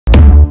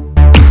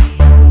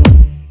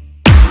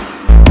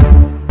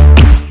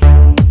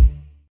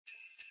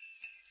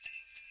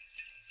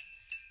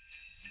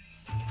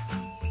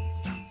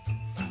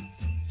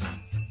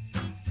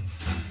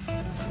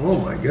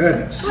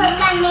goodness. Look,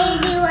 I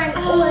made you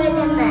an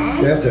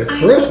ornament. That's a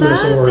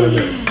Christmas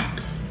ornament.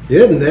 It.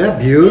 Isn't that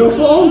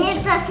beautiful?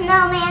 It's a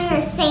snowman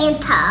and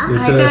Santa.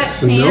 It's I a got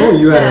snow.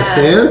 You had a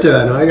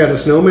Santa, and I got a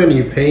snowman.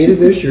 You painted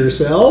this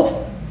yourself?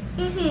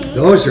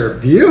 Those are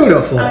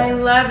beautiful. I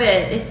love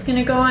it. It's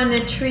gonna go on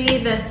the tree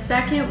the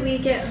second we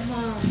get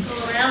home.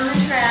 Go around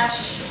the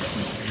trash.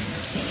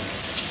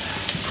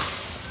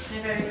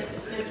 I better get the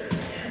scissors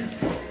again.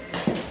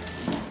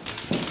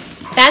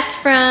 That's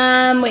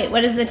from, wait,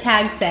 what does the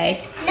tag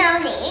say?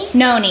 Noni.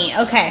 Noni,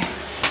 okay.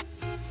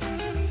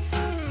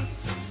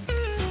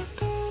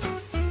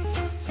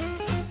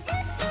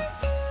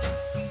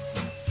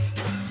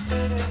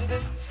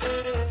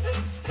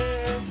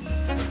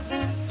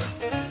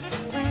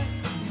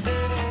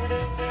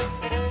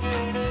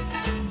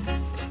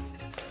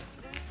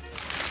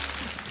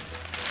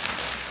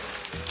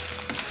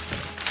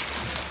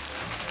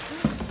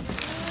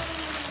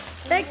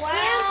 The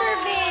camper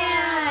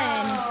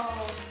van!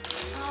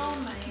 Oh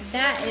my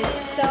That is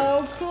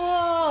so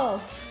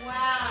cool!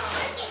 wow.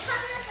 Look, it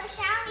comes with a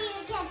shower.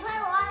 You can put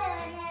water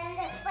in it and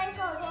it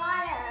sprinkles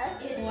water.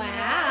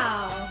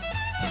 Wow!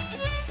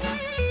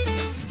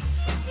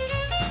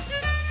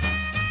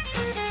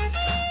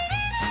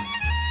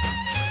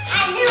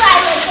 I knew I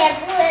would get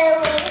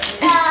bluey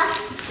stuff.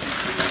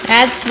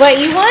 That's what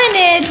you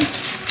wanted!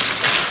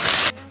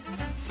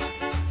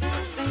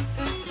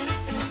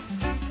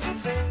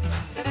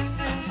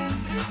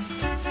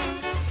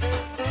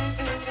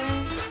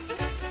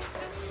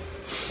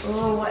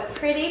 Oh, what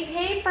pretty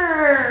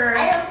paper.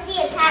 I don't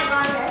see a tag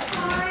on this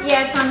one.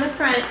 Yeah, it's on the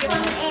front.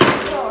 And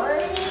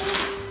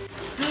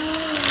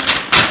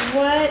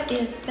What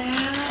is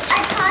that?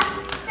 a hot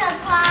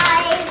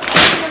surprise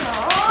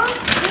animal.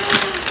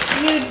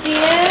 You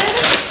did?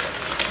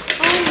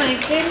 Oh my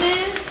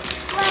goodness.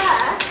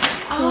 Look.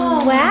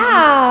 Oh Wow.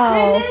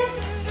 my goodness.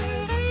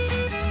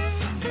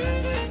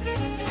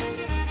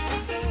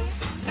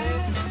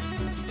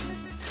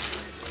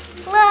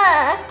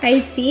 Look.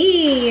 I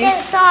see.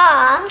 It's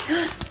soft.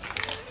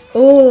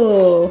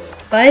 Ooh,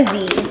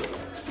 fuzzy.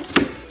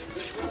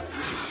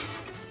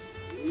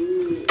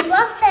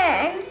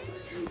 Muffin.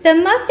 The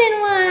muffin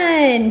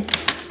one.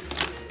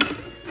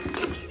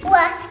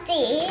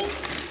 Rusty.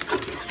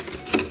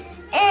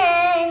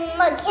 And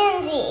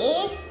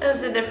Mackenzie.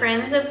 Those are the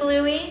friends of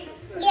Bluey.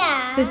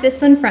 Yeah. Who's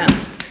this one from?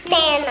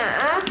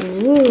 Nana.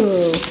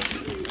 Ooh.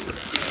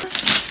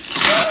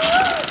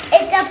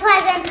 It's a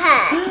present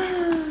pet.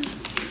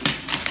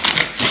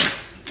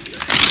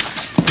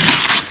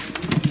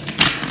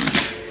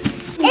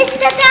 It's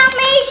the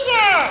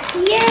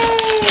Dalmatian.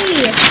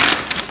 Yay!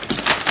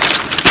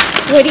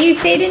 What do you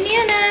say to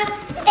Nana?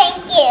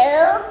 Thank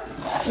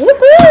you.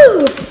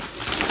 Woohoo!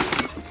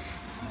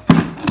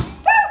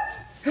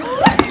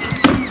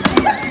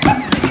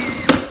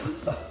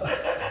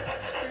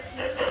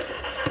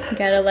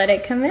 Gotta let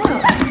it come out.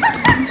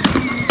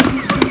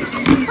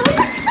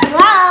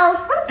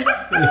 Whoa.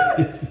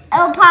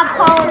 It'll pop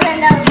holes in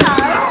those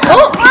holes.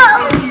 Oh!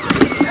 Whoa.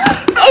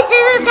 Is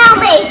it a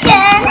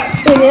Dalmatian?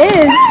 It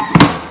is.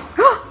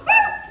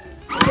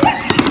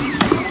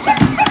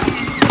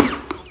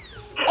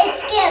 It's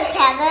scared,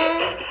 Kevin.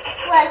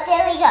 Look,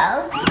 there we go.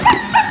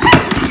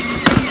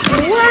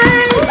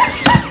 What?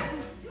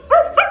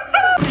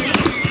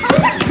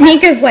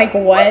 Mika's like,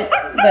 what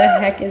the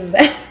heck is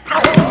that?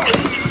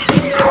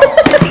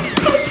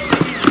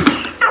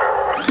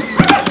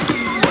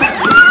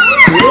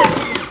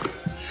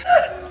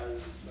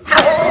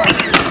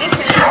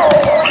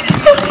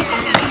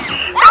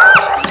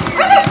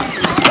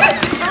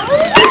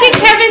 Look at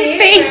Kevin's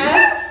face.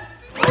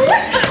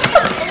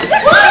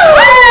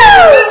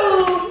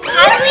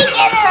 How do we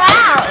get her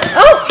out?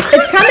 Oh,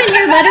 it's coming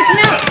here. Let her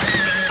come out.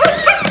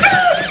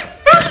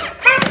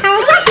 How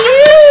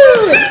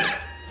cute.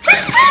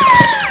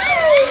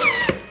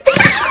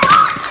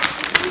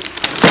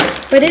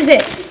 What is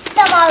it?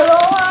 The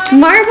marble one?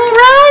 Marble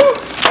Run?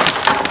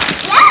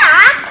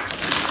 Yeah.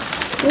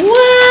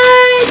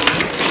 What?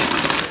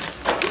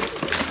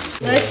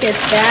 Look at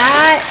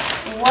that.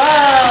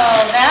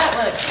 Whoa, that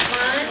looks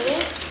fun.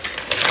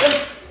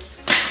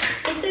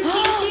 It's a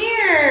pink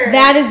deer.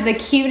 That is the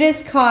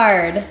cutest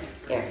card.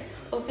 Here,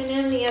 open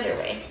him the other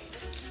way.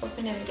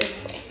 Open him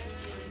this way.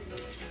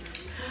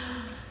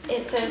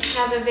 It says,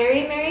 have a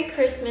very Merry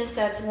Christmas.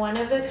 That's one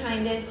of a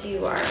kind as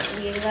you are.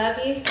 We love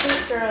you,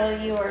 sweet girl.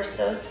 You are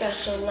so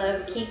special.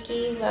 Love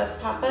Kiki. Love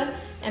Papa.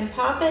 And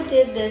Papa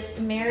did this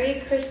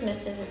Merry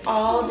Christmas in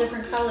all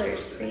different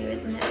colors for you.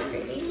 Isn't that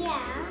pretty?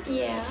 Yeah.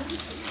 Yeah.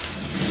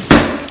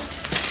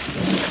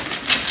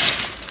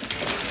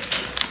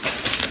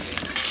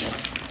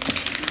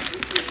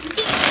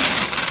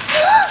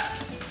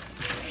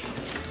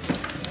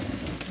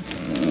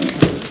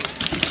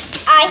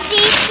 I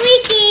see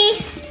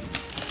Squeaky,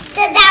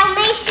 the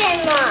Dalmatian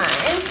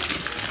one.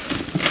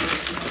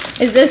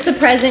 Is this the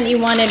present you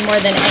wanted more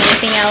than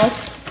anything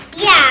else?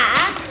 Yeah.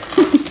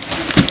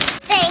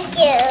 Thank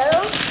you.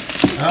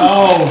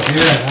 Oh,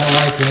 good. I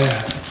like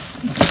that.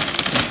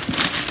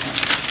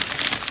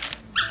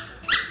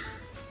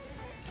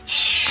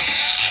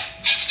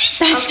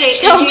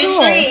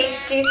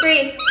 2,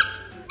 3.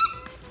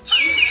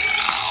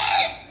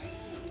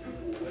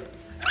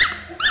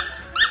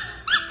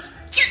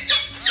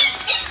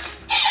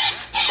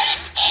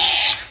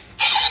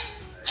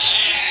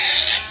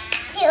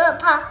 Here,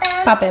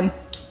 Papa. Pop him.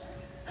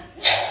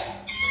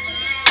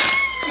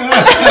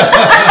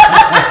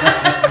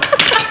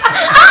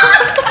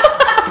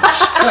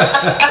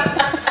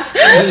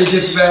 And he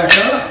gets back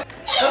up.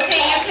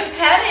 Okay, you can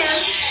pet him.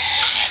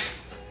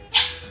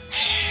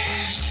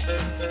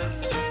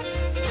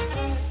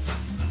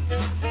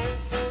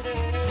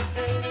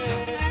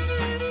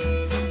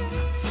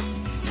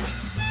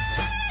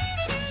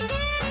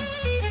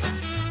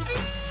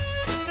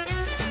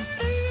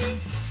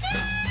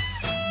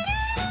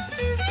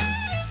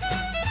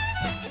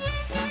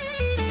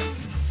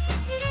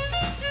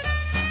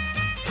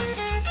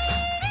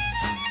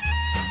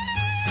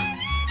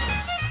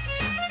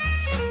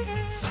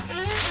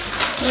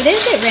 What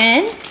is it,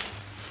 Ren?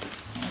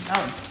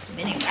 Oh,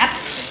 mini wrap.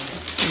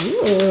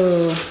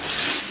 Ooh.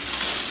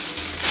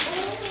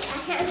 I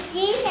can't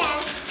see that.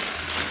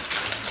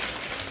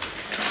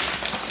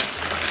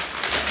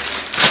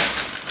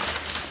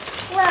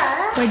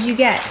 Look. What'd you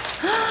get?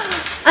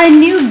 A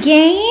new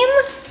game?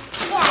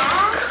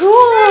 Yeah.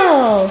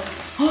 Cool.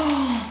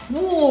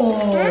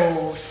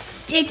 Whoa.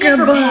 Sticker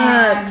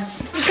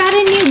books. You got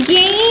a new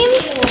game?